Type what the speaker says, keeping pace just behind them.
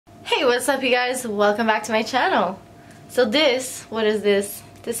Hey, what's up you guys? Welcome back to my channel. So what is this?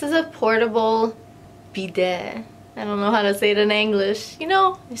 This is a portable bidet. I don't know how to say it in English. You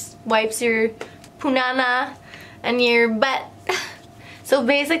know, it wipes your punana and your butt. So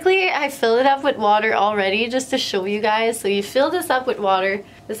basically, I fill it up with water already just to show you guys. So you fill this up with water.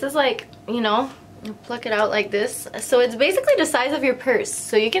 This is like, you know, you pluck it out like this. So it's basically the size of your purse.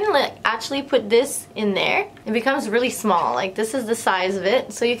 So you can like actually put this in there. It becomes really small. Like this is the size of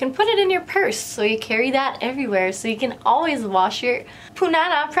it. So you can put it in your purse. So you carry that everywhere. So you can always wash your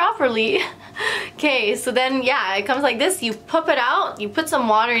punana properly. Okay, so then yeah, it comes like this. You pop it out. You put some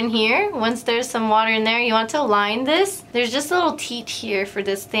water in here. Once there's some water in there, you want to line this. There's just a little teat here for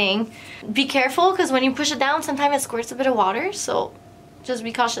this thing. Be careful because when you push it down, sometimes it squirts a bit of water. So just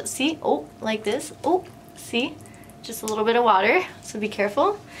be cautious. See? Oh, like this. Oh, see? Just a little bit of water. So be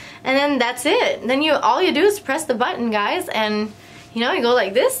careful. And then that's it. Then all you do is press the button, guys. And you know, you go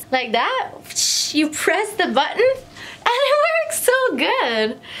like this, like that. You press the button and it works so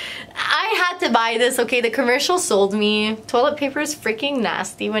good. I had to buy this, okay? The commercial sold me. Toilet paper is freaking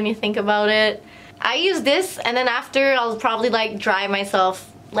nasty when you think about it. I use this and then after I'll probably like dry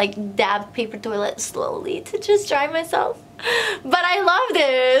myself, like dab paper toilet slowly to just dry myself. But I love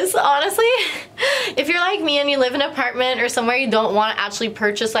this, honestly. If you're like me and you live in an apartment or somewhere you don't want to actually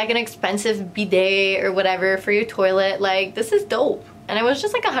purchase like an expensive bidet or whatever for your toilet, like this is dope. And it was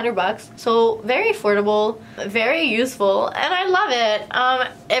just like $100, so very affordable, very useful, and I love it.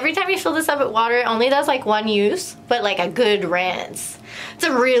 Every time you fill this up with water, it only does like one use, but like a good rinse. It's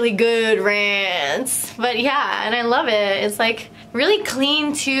a really good rinse. But yeah, and I love it. It's like really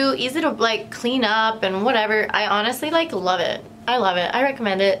clean too, easy to like clean up and whatever. I honestly like love it. I love it. I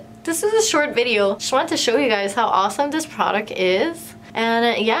recommend it. This is a short video. Just wanted to show you guys how awesome this product is.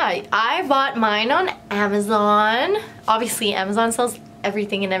 And yeah, I bought mine on Amazon. Obviously, Amazon sells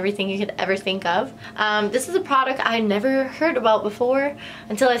everything and everything you could ever think of. This is a product I never heard about before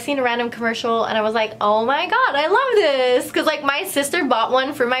until I seen a random commercial and I was like, oh my god, I love this! Because like my sister bought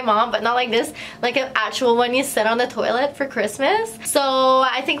one for my mom, but not like this, like an actual one you set on the toilet for Christmas. So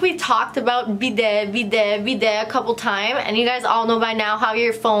I think we talked about bidet a couple times, and you guys all know by now how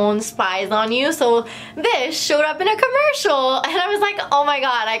your phone spies on you. So this showed up in a commercial and I was like, oh my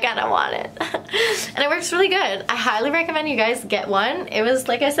god, I kinda want it. And it works really good. I highly recommend you guys get one. It was,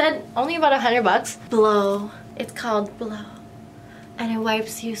 like I said, only about $100. Blow. It's called Blow. And it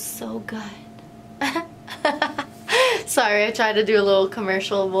wipes you so good. Sorry, I tried to do a little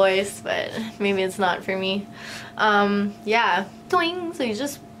commercial voice, but maybe it's not for me. Yeah. Doing. So you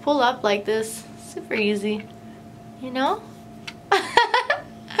just pull up like this. Super easy. You know?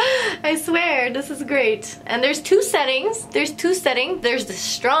 I swear, this is great. And there's two settings. There's the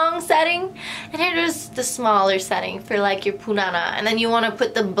strong setting, and here's the smaller setting for like your punana. And then you want to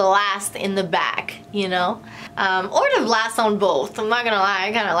put the blast in the back, you know? Or the blast on both. I'm not gonna lie,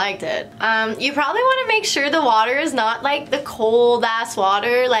 I kind of liked it. You probably want to make sure the water is not like the cold ass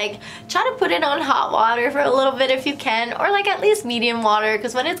water. Like, try to put it on hot water for a little bit if you can, or like at least medium water,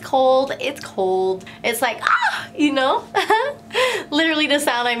 because when it's cold, it's cold. It's like, ah, you know? Literally the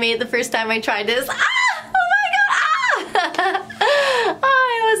sound I made the first time I tried this. Ah! Oh my god! Ah!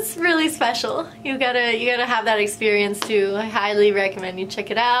 Oh, it was really special. You gotta have that experience too. I highly recommend you check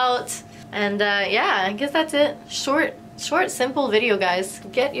it out. And yeah, I guess that's it. Short, simple video, guys.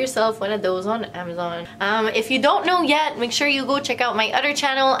 Get yourself one of those on Amazon. If you don't know yet, make sure you go check out my other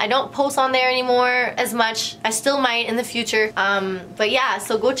channel. I don't post on there anymore as much. I still might in the future. But yeah,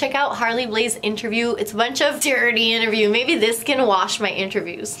 so go check out Harley Blaze interview. It's a bunch of dirty interview. Maybe this can wash my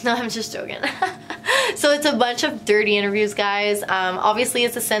interviews. No, I'm just joking. So it's a bunch of dirty interviews, guys. Obviously,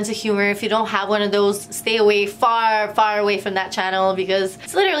 it's a sense of humor. If you don't have one of those, stay away, far away from that channel, because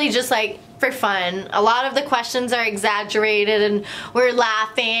it's literally just like for fun. A lot of the questions are exaggerated and we're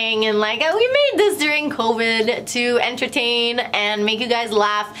laughing, and like, we made this during COVID to entertain and make you guys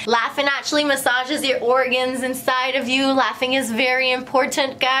laugh. Laughing actually massages your organs inside of you. Laughing is very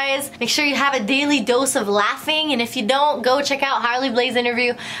important, guys. Make sure you have a daily dose of laughing, and if you don't, go check out Harley Blaze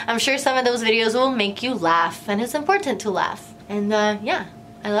interview. I'm sure some of those videos will make you laugh, and it's important to laugh. And yeah.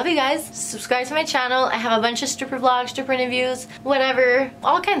 I love you guys. Subscribe to my channel. I have a bunch of stripper vlogs, stripper interviews, whatever,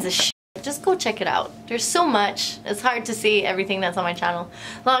 all kinds of shit. Just go check it out. There's so much. It's hard to see everything that's on my channel.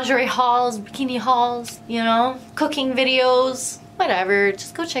 Lingerie hauls, bikini hauls, you know, cooking videos, whatever.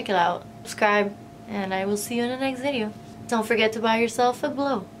 Just go check it out. Subscribe, and I will see you in the next video. Don't forget to buy yourself a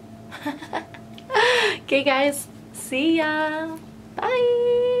blow. Okay, guys. See ya.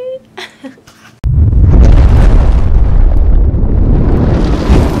 Bye.